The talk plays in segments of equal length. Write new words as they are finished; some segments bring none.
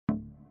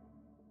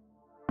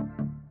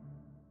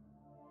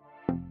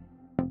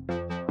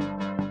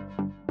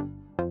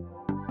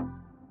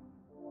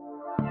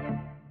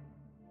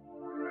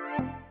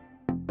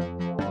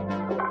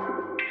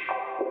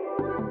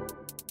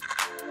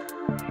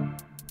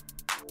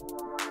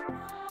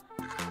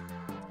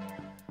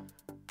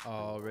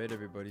right,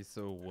 everybody.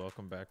 So,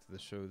 welcome back to the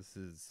show. This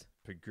is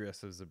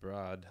Progressives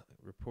Abroad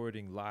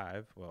reporting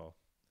live. Well,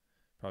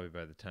 probably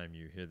by the time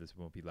you hear this, it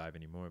won't be live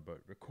anymore, but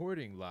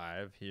recording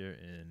live here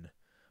in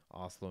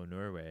Oslo,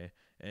 Norway.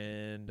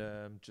 And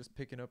just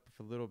picking up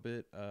a little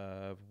bit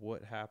of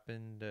what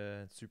happened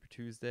Super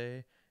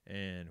Tuesday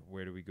and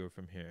where do we go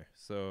from here.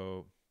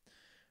 So,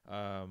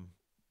 um,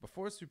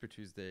 before Super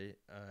Tuesday,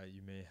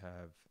 you may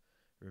have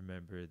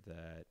remembered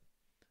that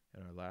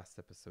in our last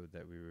episode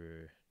that we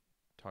were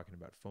talking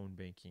about phone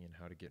banking and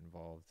how to get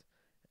involved.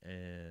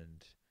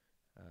 And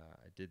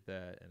I did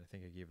that, and I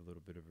think I gave a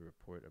little bit of a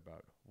report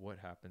about what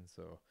happened.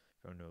 So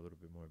if you want to know a little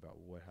bit more about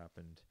what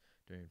happened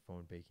during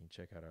phone banking,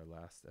 check out our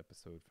last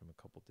episode from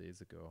a couple days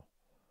ago.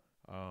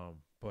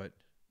 But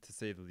to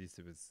say the least,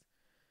 it was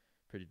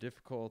pretty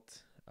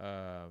difficult,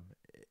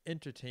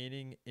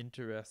 entertaining,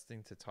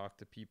 interesting to talk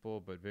to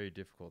people, but very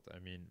difficult. I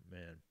mean,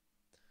 man,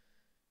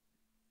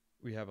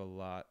 we have a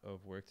lot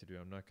of work to do.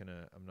 I'm not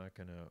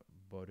gonna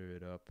butter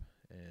it up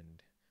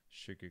and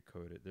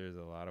sugarcoat it. There's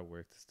a lot of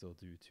work to still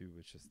do too,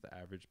 with just the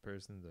average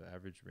person, the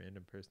average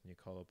random person you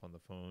call up on the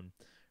phone.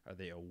 Are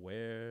they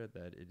aware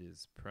that it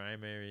is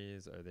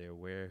primaries? Are they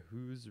aware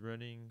who's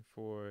running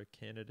for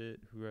candidate?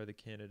 Who are the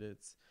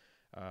candidates?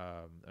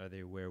 Are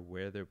they aware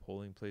where their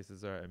polling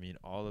places are? I mean,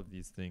 all of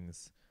these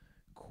things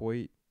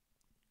quite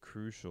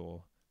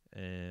crucial,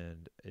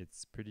 and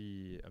it's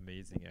pretty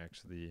amazing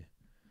actually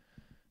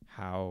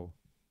how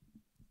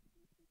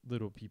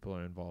little people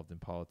are involved in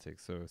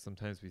politics. So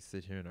sometimes we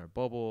sit here in our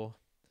bubble,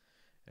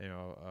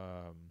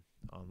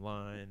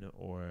 online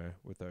or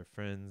with our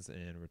friends,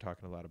 and we're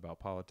talking a lot about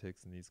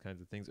politics and these kinds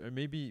of things. Or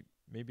maybe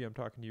I'm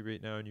talking to you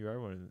right now, and you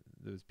are one of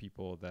those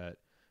people that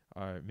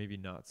are maybe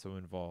not so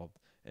involved.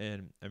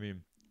 And I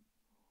mean,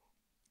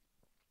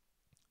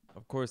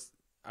 of course,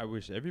 I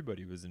wish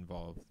everybody was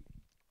involved,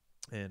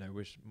 and I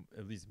wish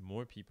at least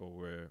more people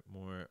were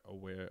more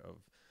aware of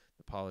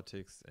the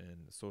politics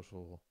and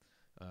social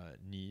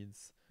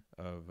needs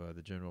of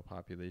the general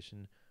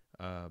population.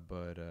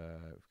 But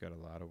we've got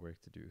a lot of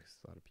work to do.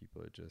 A lot of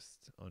people are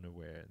just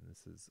unaware, and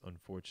this is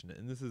unfortunate.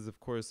 And this is, of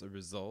course, a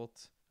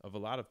result of a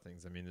lot of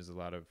things. I mean, there's a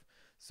lot of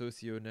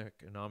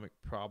socioeconomic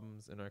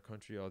problems in our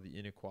country, all the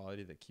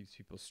inequality that keeps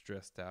people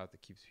stressed out,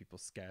 that keeps people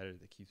scattered,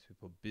 that keeps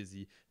people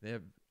busy. They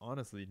have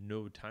honestly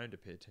no time to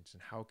pay attention.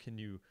 How can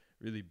you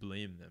really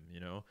blame them,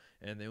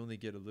 And they only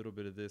get a little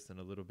bit of this and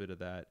a little bit of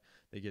that.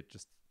 They get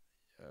just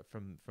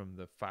from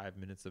the 5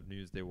 minutes of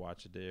news they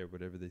watch a day or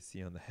whatever they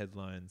see on the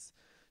headlines.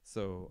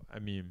 So, I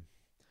mean,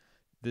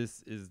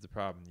 this is the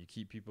problem. You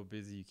keep people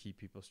busy, you keep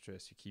people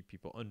stressed, you keep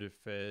people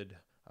underfed,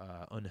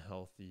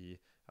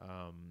 unhealthy,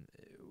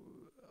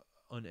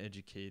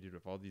 uneducated,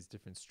 with all these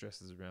different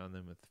stresses around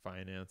them, with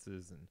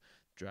finances and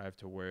drive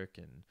to work,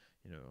 and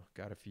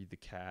gotta feed the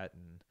cat,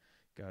 and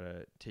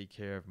gotta take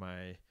care of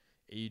my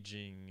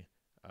aging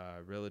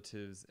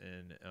relatives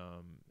and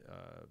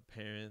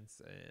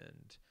parents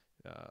and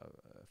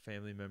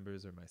family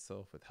members or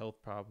myself with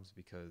health problems,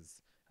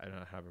 because I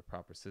don't have a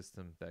proper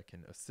system that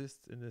can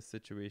assist in this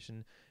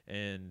situation.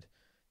 And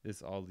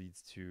this all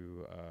leads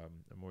to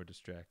a more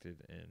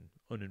distracted and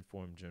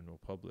uninformed general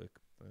public.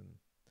 And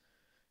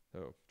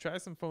so try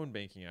some phone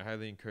banking. I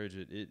highly encourage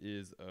it. It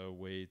is a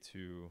way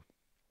to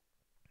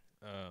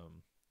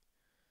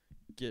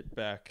get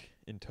back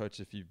in touch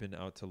if you've been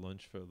out to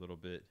lunch for a little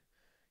bit,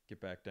 get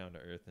back down to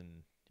earth,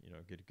 and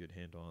get a good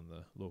handle on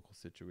the local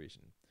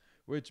situation.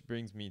 Which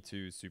brings me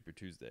to Super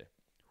Tuesday.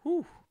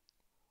 Whew.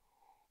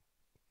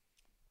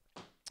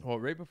 Well,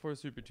 right before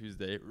Super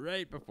Tuesday,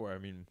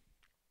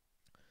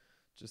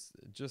 just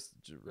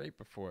right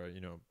before,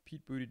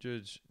 Pete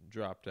Buttigieg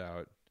dropped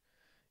out,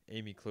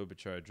 Amy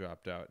Klobuchar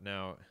dropped out.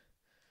 Now,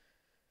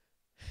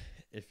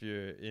 if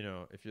you're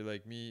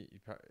like me,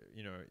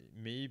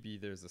 maybe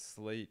there's a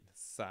slight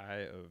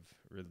sigh of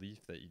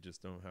relief that you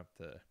just don't have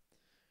to,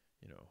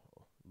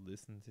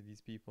 listen to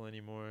these people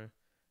anymore.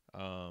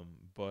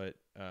 But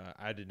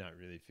I did not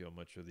really feel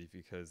much relief,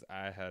 because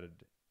I had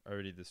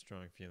already this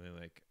strong feeling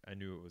like I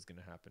knew it was going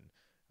to happen.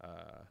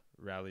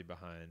 Rally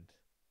behind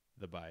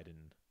the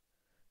Biden,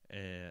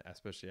 and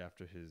especially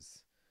after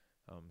his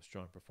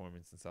strong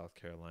performance in South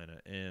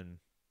Carolina. And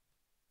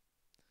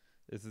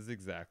this is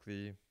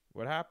exactly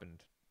what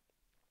happened.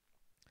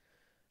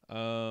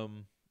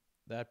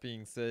 That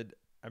being said,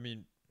 I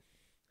mean,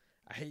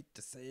 I hate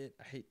to say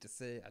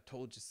it. I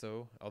told you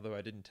so, although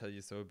I didn't tell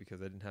you so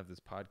because I didn't have this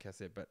podcast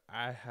yet. But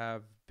I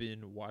have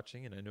been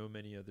watching, and I know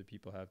many other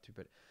people have too,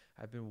 but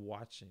I've been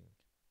watching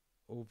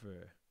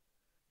over,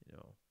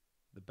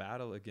 the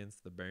battle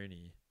against the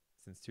Bernie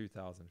since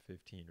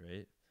 2015,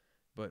 right?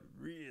 But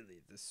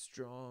really, the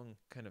strong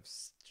kind of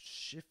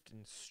shift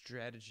in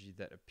strategy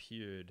that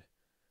appeared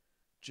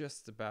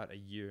just about a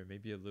year,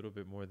 maybe a little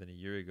bit more than a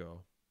year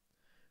ago,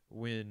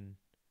 when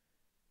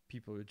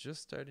people were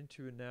just starting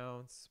to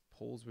announce,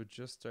 polls were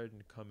just starting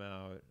to come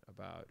out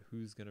about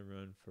who's going to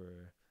run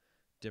for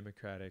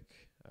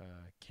Democratic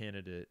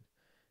candidate.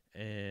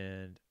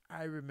 And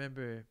I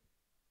remember,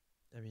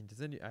 I mean,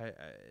 does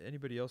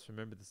anybody else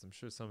remember this? I'm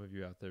sure some of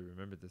you out there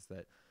remember this,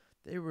 that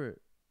they were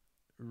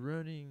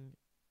running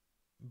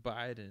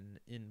Biden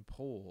in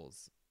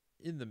polls,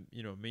 in the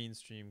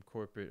mainstream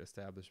corporate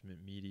establishment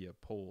media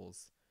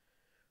polls,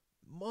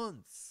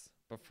 months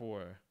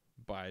before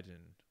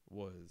Biden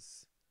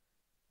was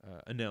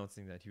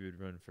announcing that he would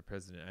run for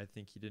president. I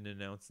think he didn't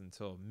announce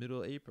until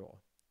middle April.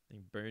 I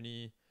think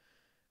Bernie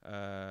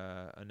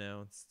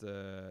announced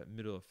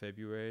middle of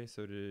February.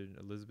 So did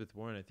Elizabeth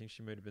Warren. I think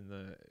she might have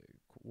been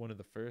one of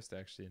the first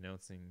actually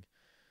announcing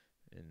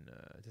in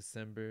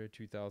December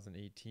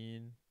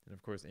 2018. And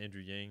of course,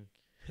 Andrew Yang.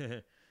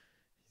 He's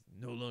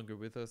no longer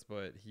with us,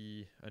 but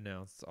he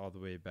announced all the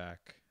way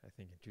back, I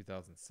think, in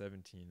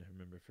 2017. I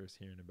remember first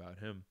hearing about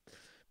him.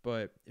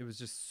 But it was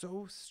just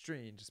so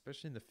strange,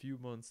 especially in the few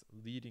months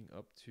leading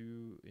up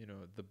to,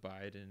 the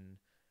Biden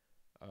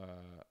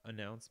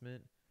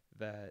announcement,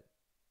 that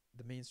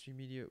the mainstream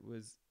media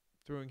was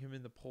throwing him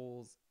in the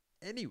polls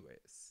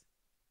anyways,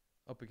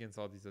 up against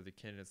all these other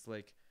candidates.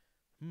 Like,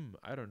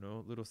 I don't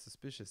know, a little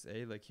suspicious,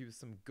 eh? Like he was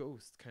some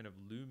ghost kind of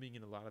looming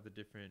in a lot of the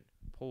different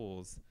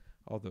polls,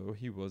 although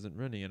he wasn't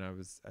running. And I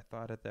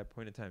thought at that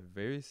point in time,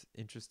 very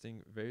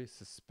interesting, very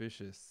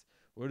suspicious.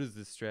 What is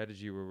this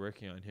strategy we're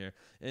working on here?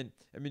 And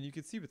I mean, you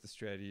could see what the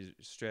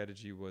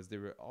strategy was. They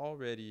were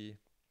already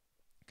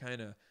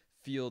kind of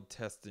field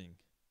testing,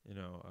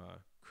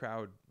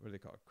 crowd, what do they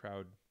call it?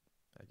 Crowd,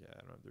 I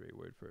don't have the right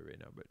word for it right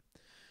now, but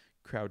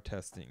crowd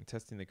testing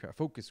the crowd,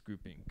 focus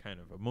grouping kind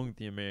of among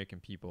the American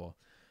people.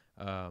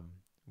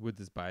 Would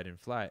this Biden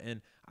fly?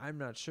 And I'm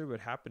not sure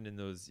what happened in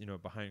those,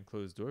 behind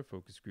closed door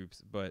focus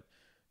groups, but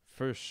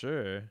for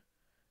sure,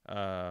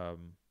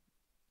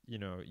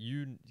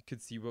 you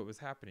could see what was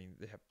happening.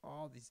 They have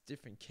all these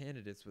different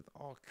candidates with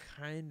all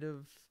kind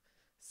of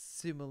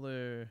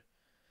similar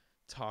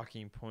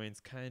talking points,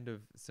 kind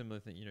of similar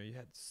thing. You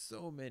had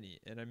so many,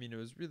 and I mean, it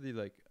was really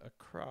like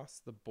across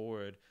the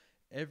board,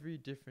 every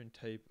different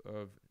type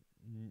of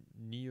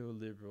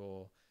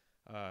neoliberal,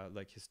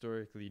 like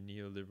historically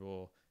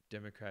neoliberal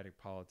Democratic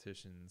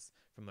politicians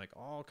from like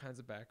all kinds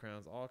of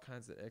backgrounds, all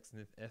kinds of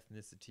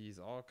ethnicities,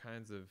 all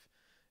kinds of,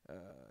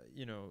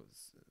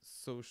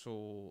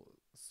 social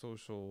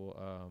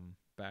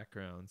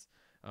backgrounds.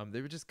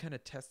 They were just kind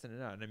of testing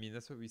it out. And I mean,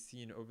 that's what we've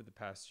seen over the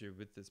past year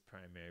with this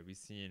primary. We've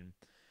seen,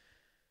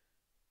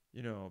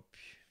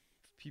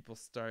 people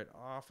start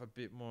off a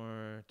bit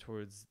more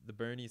towards the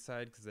Bernie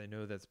side, because I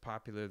know that's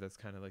popular. That's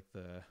kind of like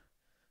the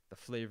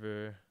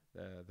flavor,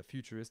 the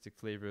futuristic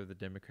flavor of the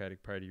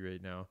Democratic Party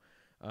right now,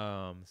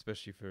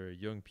 especially for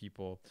young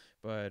people.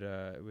 But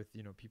with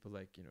people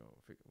like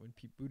when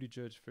Pete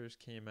Buttigieg first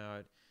came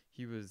out,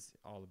 he was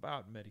all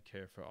about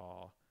Medicare for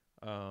all.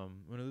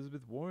 When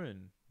Elizabeth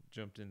Warren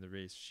jumped in the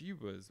race, she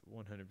was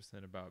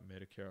 100% about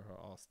Medicare for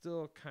all.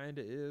 Still kind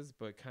of is,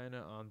 but kind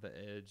of on the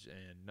edge,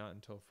 and not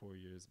until 4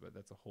 years. But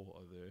that's a whole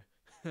other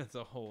that's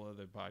a whole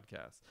other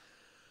podcast.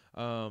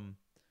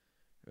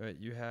 Right,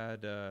 you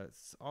had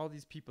all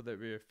these people that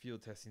were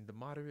field testing. The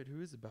moderate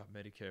who is about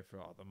Medicare for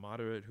all. The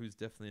moderate who's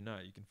definitely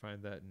not. You can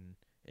find that in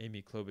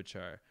Amy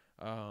Klobuchar.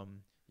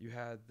 You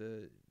had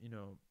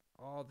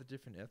all the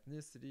different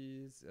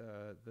ethnicities.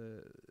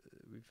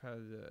 We've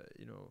had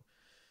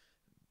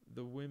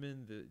the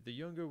women, the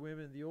younger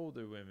women, the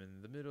older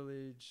women, the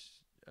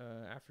middle-aged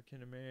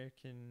African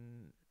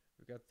American.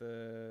 We got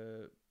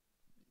the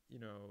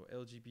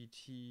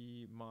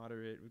LGBT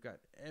moderate. We've got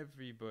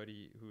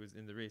everybody who was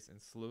in the race, and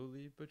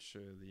slowly but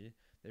surely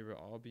they were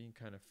all being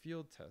kind of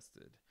field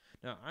tested.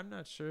 Now, I'm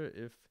not sure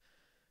if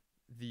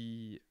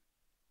the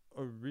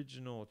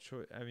original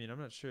choice, I'm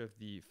not sure if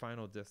the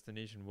final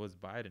destination was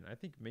Biden. I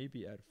think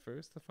maybe at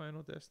first the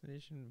final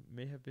destination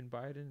may have been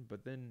Biden,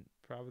 but then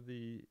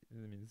probably,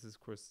 this is of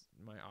course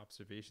my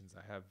observations.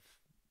 I have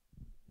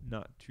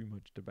not too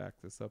much to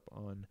back this up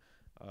on,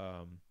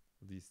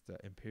 at least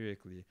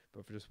empirically,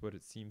 but for just what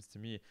it seems to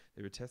me,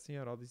 they were testing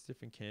out all these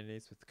different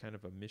candidates with kind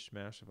of a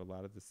mishmash of a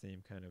lot of the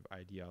same kind of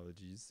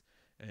ideologies,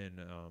 and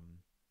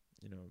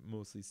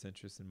mostly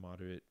centrist and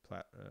moderate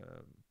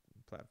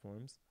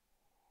platforms.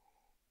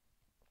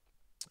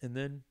 And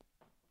then,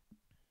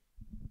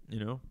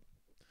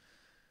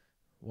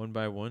 one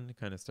by one,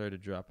 kind of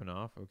started dropping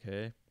off.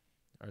 Okay,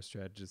 our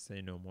strategists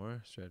say no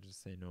more.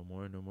 Strategists say no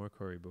more. No more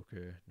Cory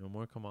Booker. No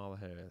more Kamala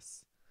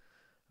Harris.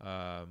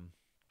 I'm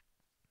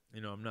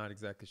not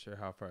exactly sure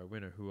how far I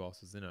went or who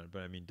else was in on it,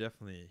 but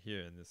definitely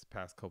here in this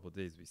past couple of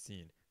days, we've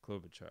seen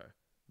Klobuchar,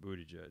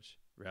 Buttigieg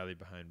rally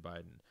behind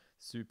Biden.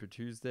 Super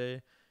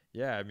Tuesday,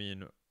 yeah.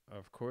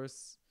 Of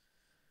course,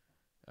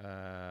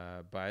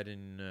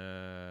 Biden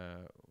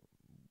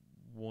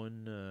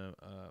won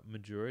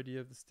majority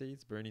of the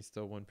states. Bernie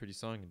still won pretty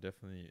strong, and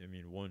definitely,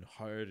 won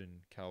hard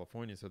in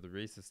California. So the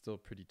race is still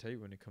pretty tight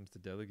when it comes to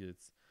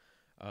delegates.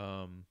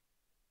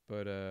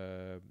 But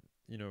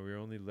we're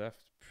only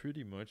left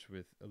pretty much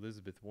with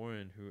Elizabeth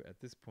Warren, who at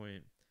this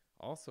point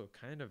also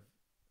kind of,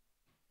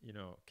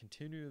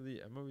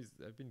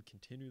 I've been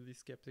continually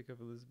skeptic of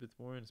Elizabeth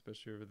Warren,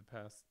 especially over the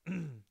past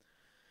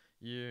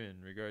year,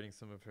 and regarding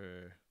some of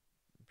her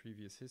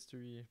previous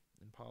history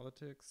in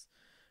politics.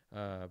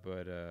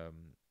 But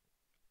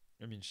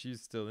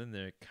she's still in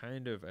there,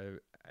 kind of.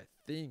 I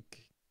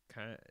think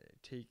kind of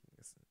take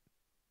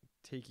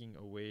taking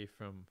away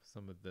from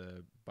some of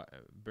the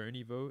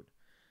Bernie vote,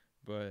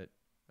 but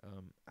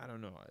I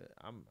don't know.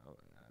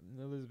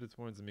 Elizabeth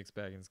Warren's a mixed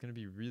bag, and it's going to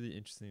be really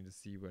interesting to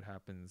see what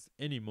happens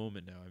any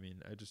moment now. I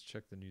mean, I just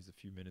checked the news a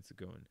few minutes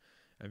ago, and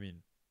I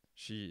mean,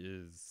 she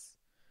is.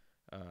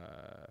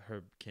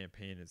 Her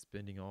campaign is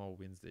spending all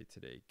Wednesday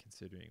today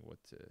considering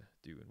what to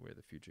do and where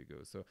the future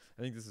goes. So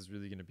I think this is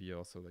really going to be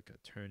also like a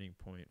turning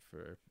point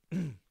for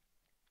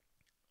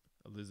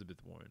Elizabeth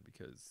Warren,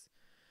 because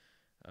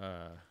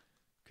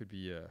could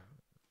be a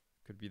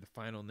could be the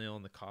final nail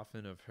in the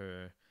coffin of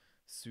her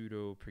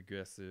pseudo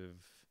progressive,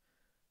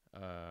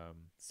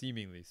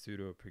 seemingly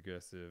pseudo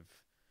progressive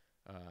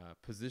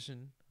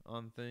position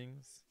on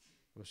things.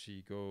 Will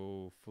she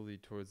go fully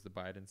towards the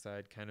Biden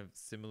side, kind of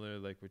similar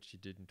like what she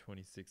did in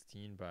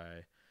 2016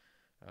 by,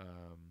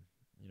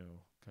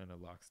 kind of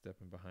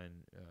lockstepping behind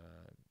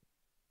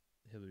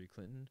Hillary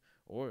Clinton?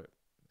 Or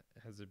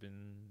has there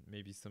been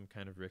maybe some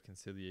kind of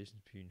reconciliation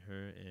between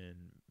her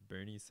and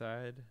Bernie's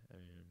side? I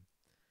mean,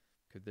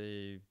 could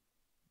they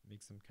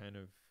make some kind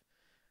of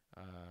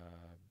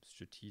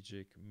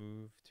strategic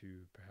move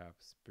to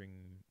perhaps bring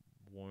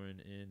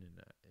Warren in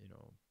and,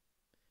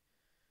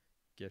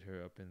 get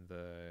her up in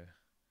the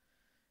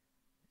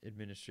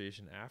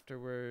administration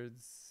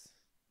afterwards?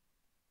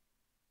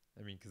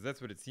 I mean, because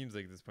that's what it seems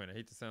like at this point. I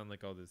hate to sound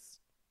like all this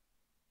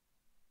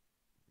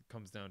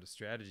comes down to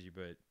strategy,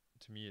 but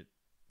to me, it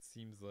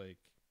seems like,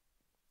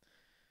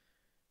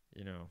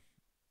 you know,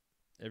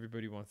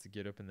 everybody wants to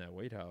get up in that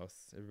White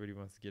House. Everybody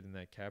wants to get in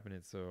that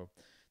cabinet. So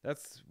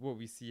that's what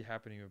we see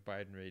happening with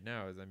Biden right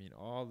now is, I mean,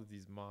 all of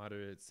these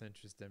moderate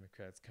centrist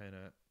Democrats kind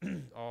of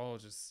all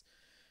just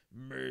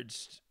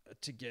merged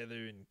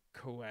together and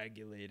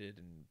coagulated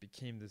and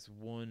became this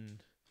one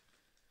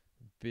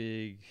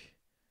big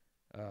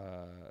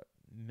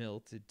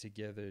melted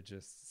together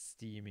just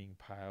steaming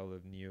pile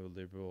of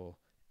neoliberal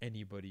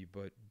anybody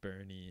but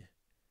Bernie,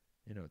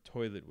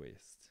 toilet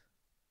waste.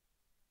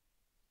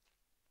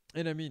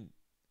 And I mean,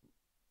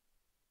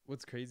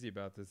 what's crazy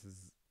about this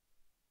is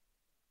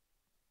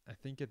I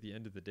think at the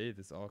end of the day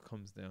this all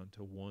comes down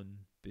to one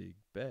big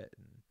bet,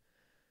 and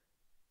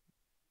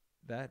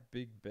that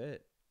big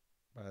bet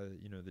by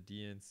the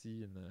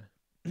DNC and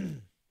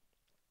the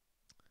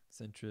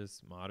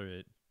centrist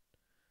moderate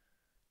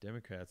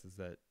Democrats is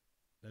that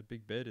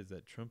big bet is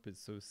that Trump is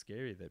so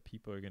scary that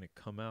people are going to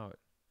come out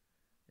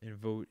and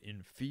vote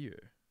in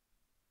fear.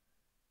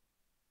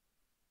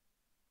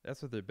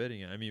 That's what they're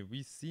betting on. I mean,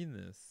 we've seen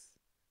this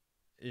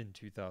in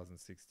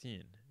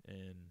 2016,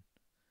 and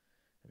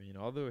I mean,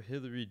 although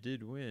Hillary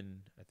did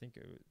win, I think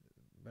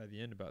by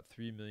the end about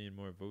 3 million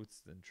more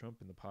votes than Trump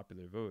in the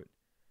popular vote.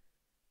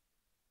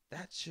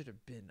 That should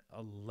have been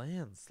a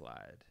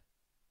landslide.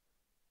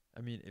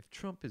 I mean, if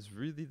Trump is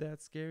really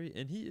that scary,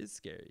 and he is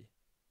scary,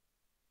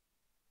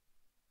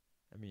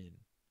 I mean,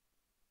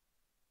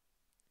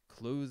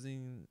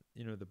 closing,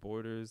 the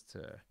borders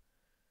to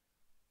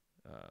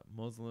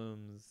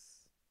Muslims,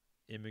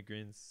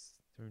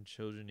 immigrants, throwing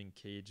children in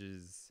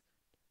cages,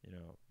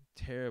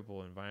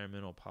 terrible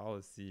environmental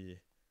policy.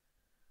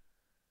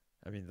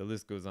 I mean, the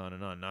list goes on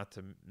and on. Not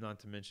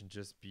to mention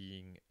just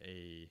being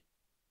a,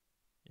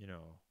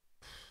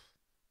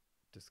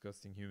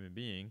 disgusting human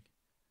being.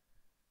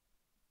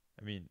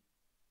 I mean,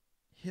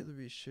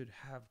 Hillary should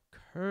have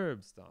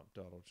curb stomped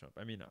Donald Trump.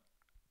 I mean,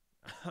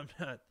 I'm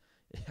not.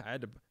 I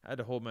had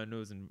to hold my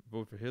nose and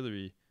vote for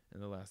Hillary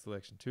in the last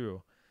election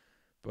too.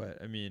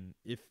 But I mean,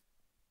 if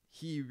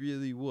he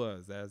really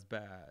was as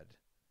bad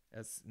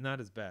as not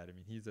as bad, I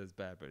mean, he's as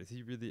bad, but is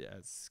he really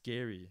as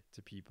scary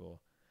to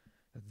people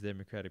that the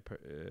Democratic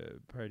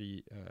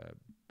Party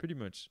pretty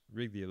much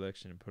rigged the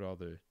election and put all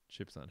their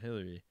chips on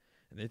Hillary,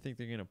 and they think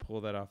they're going to pull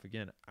that off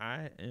again?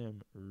 I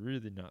am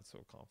really not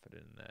so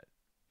confident in that.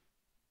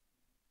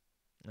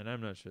 And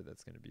I'm not sure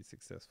that's going to be a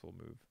successful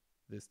move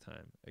this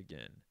time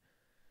again,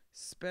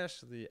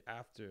 especially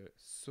after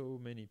so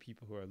many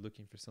people who are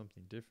looking for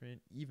something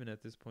different, even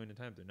at this point in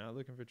time. They're not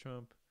looking for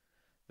Trump.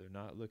 They're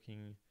not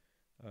looking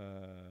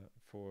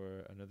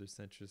for another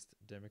centrist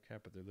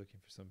Democrat, but they're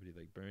looking for somebody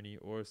like Bernie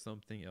or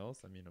something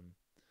else. I mean,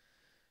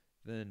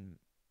 I'm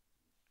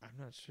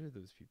not sure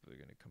those people are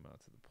going to come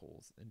out to the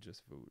polls and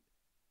just vote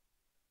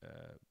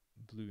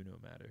blue no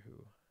matter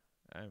who.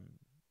 I'm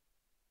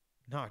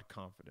not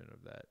confident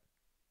of that.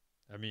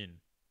 I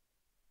mean,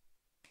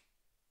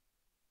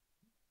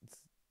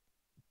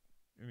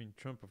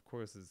 Trump, of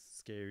course, is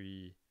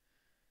scary,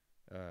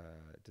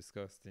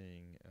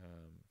 disgusting,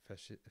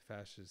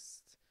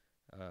 fascist,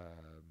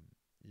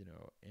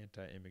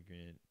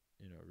 anti-immigrant,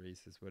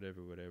 racist,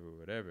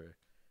 whatever.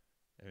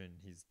 I mean,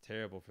 he's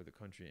terrible for the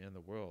country and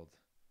the world.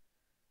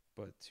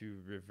 But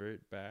to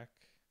revert back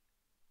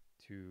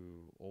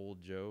to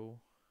old Joe,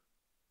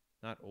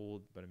 not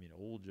old, but I mean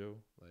old Joe,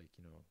 like,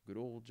 good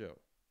old Joe.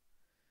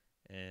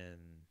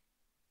 And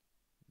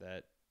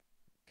that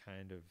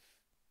kind of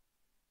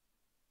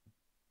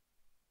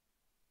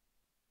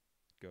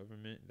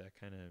government, that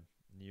kind of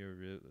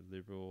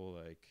neoliberal,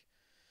 like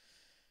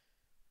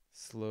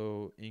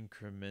slow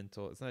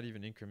incremental, it's not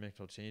even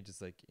incremental change,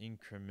 it's like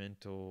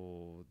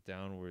incremental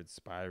downward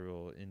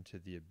spiral into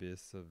the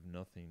abyss of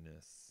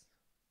nothingness.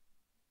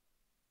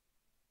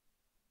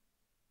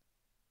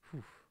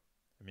 Whew.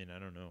 I mean, I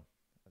don't know.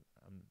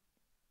 I'm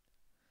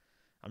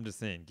I'm just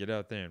saying, get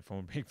out there and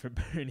phone bank for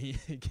Bernie.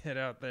 Get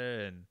out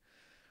there and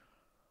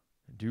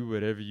do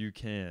whatever you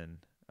can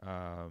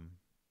to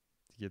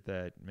get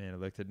that man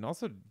elected, and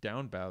also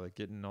down ballot,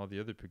 getting all the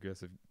other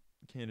progressive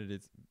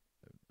candidates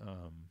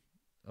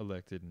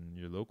elected in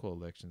your local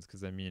elections.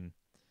 Because I mean,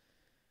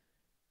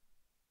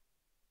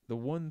 the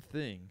one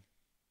thing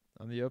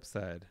on the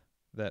upside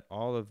that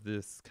all of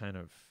this kind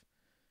of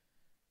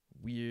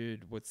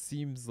weird, what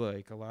seems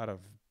like a lot of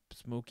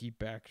smoky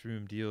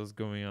backroom deals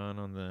going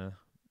on the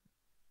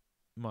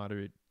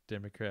moderate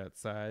Democrat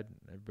side,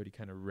 everybody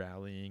kind of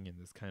rallying in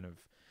this kind of,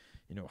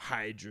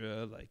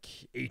 Hydra, like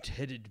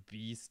 8-headed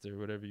beast or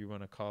whatever you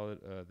want to call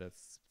it, that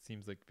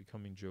seems like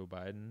becoming Joe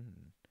Biden.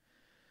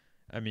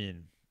 I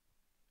mean,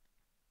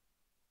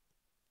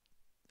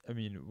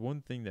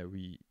 one thing that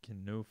we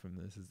can know from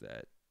this is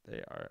that they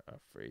are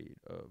afraid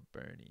of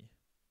Bernie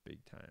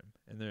big time.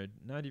 And they're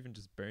not even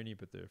just Bernie,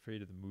 but they're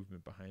afraid of the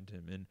movement behind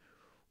him and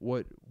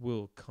what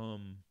will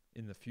come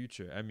in the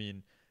future. I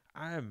mean,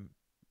 I'm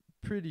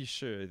pretty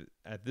sure that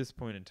at this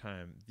point in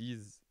time,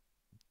 these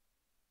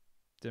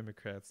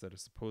Democrats that are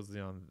supposedly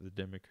on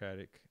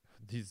the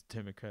these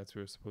Democrats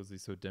who are supposedly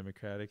so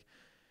democratic,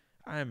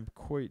 I'm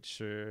quite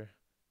sure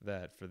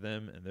that for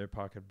them and their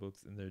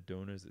pocketbooks and their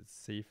donors, it's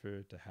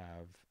safer to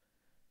have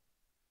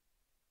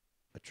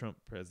a Trump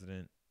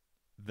president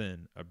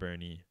than a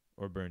Bernie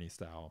or Bernie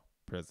style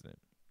president.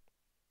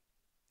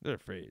 They're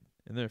afraid,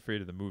 and they're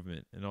afraid of the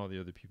movement and all the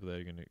other people that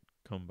are going to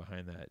come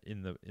behind that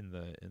in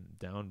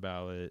down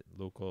ballot,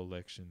 local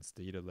elections,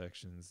 state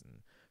elections, and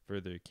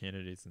further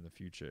candidates in the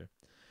future.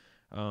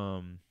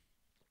 And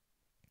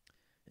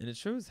it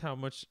shows how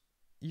much,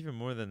 even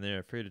more than they're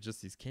afraid of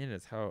just these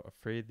candidates, how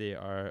afraid they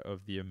are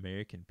of the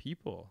American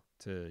people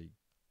to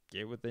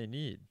get what they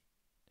need: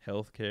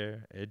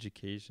 healthcare,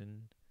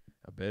 education,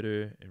 a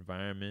better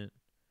environment,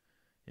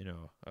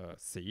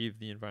 save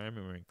the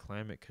environment. We're in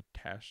climate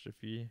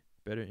catastrophe,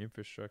 better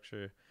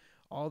infrastructure,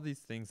 all these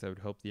things that would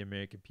help the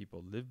American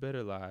people live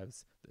better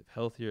lives, live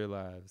healthier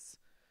lives,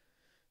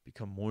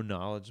 become more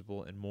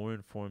knowledgeable and more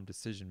informed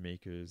decision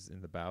makers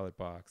in the ballot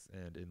box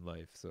and in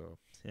life. So,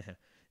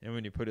 and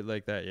when you put it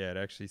like that, yeah, it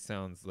actually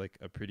sounds like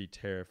a pretty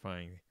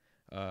terrifying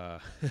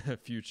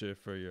future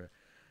for your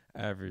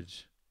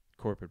average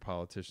corporate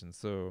politician.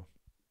 So,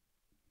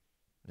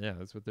 yeah,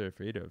 that's what they're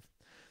afraid of.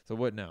 So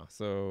what now?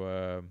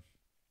 So,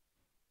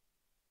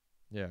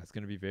 yeah, it's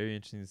going to be very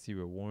interesting to see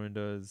what Warren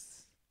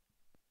does.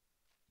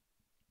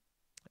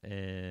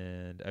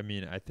 And I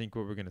mean, I think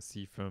what we're going to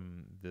see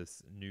from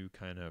this new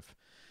kind of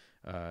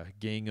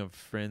gang of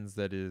friends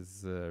that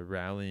is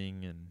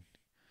rallying and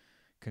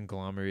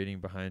conglomerating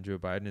behind Joe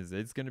Biden is,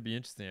 it's going to be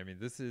interesting. I mean,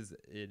 this is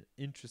an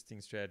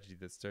interesting strategy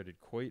that started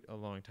quite a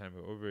long time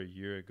ago, over a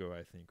year ago,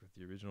 I think, with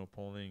the original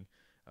polling,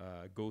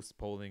 ghost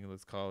polling,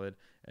 let's call it.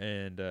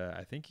 And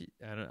I think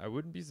I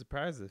wouldn't be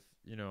surprised if,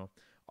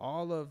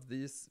 all of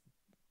this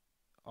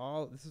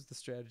is the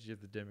strategy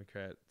of the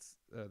Democrats,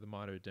 the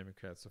moderate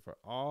Democrats so far.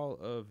 All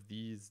of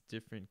these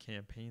different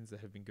campaigns that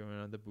have been going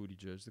on, the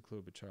Buttigieg, the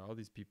Klobuchar, all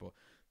these people,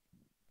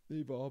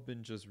 they've all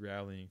been just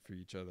rallying for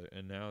each other,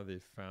 and now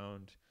they've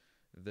found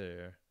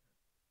their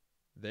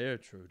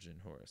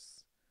Trojan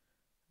horse,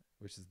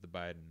 which is the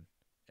Biden,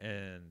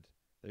 and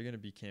they're going to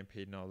be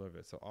campaigning all over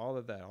it. So all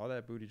that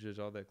Buttigieg,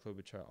 all that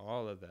Klobuchar,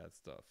 all of that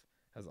stuff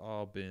has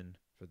all been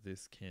for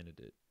this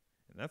candidate.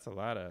 And that's a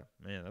lot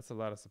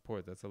of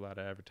support. That's a lot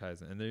of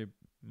advertising. And they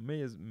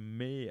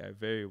may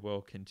very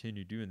well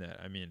continue doing that.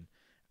 I mean,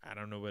 I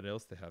don't know what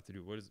else they have to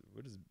do. What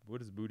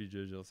does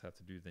Buttigieg else have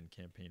to do than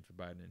campaign for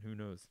Biden? And who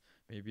knows?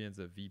 Maybe ends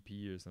up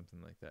VP or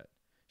something like that.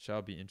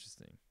 Shall be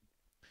interesting.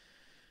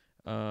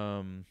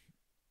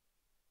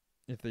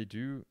 If they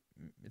do,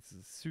 it's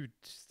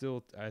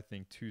still, I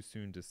think, too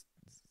soon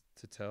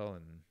to tell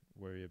and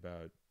worry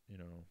about,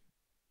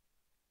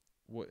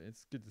 what.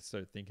 It's good to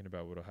start thinking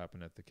about what'll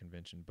happen at the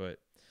convention. But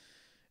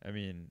I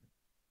mean,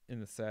 in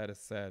the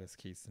saddest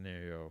case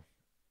scenario,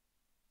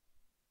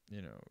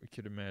 we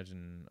could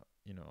imagine,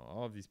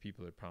 all of these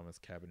people are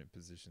promised cabinet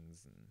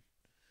positions and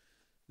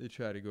they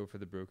try to go for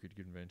the brokered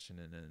convention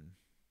and then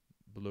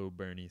blow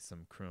Bernie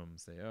some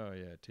crumbs. Say, oh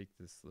yeah, take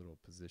this little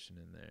position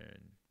in there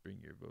and bring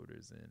your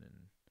voters in,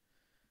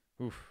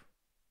 and oof.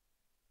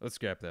 Let's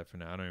scrap that for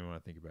now. I don't even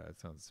want to think about it.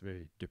 It sounds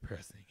very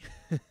depressing.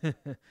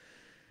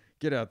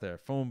 Get out there,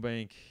 phone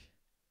bank.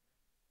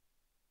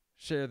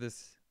 Share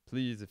this,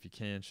 please, if you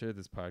can. Share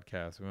this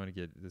podcast. We want to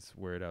get this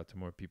word out to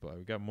more people.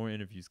 We got more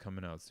interviews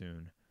coming out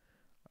soon.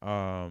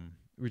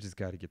 We just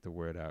got to get the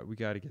word out. We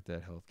got to get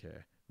that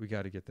healthcare. We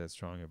got to get that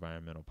strong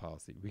environmental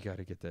policy. We got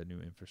to get that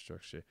new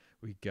infrastructure.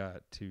 We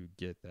got to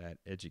get that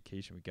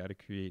education. We got to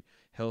create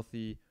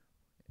healthy,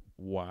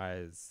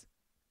 wise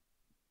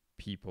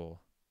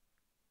people,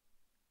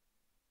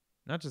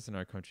 not just in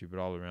our country, but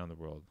all around the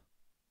world.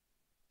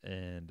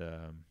 And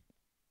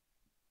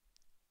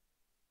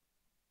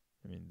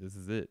I mean, this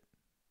is it.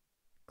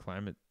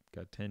 Climate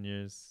got 10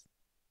 years.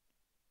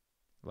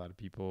 A lot of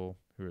people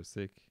who are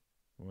sick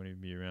won't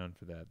even be around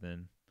for that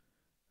then.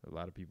 A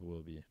lot of people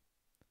will be.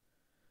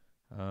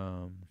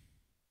 So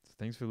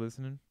thanks for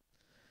listening.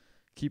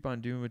 Keep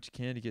on doing what you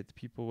can to get the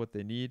people what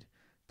they need.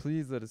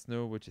 Please let us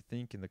know what you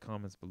think in the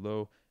comments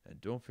below.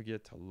 And don't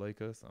forget to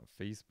like us on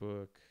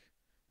Facebook.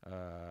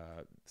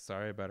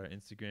 Sorry about our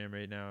Instagram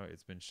right now.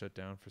 It's been shut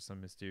down for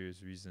some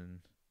mysterious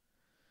reason.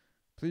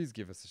 Please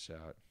give us a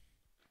shout.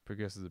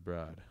 Progressives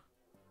Abroad.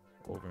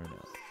 Over and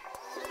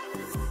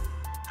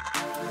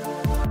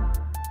out.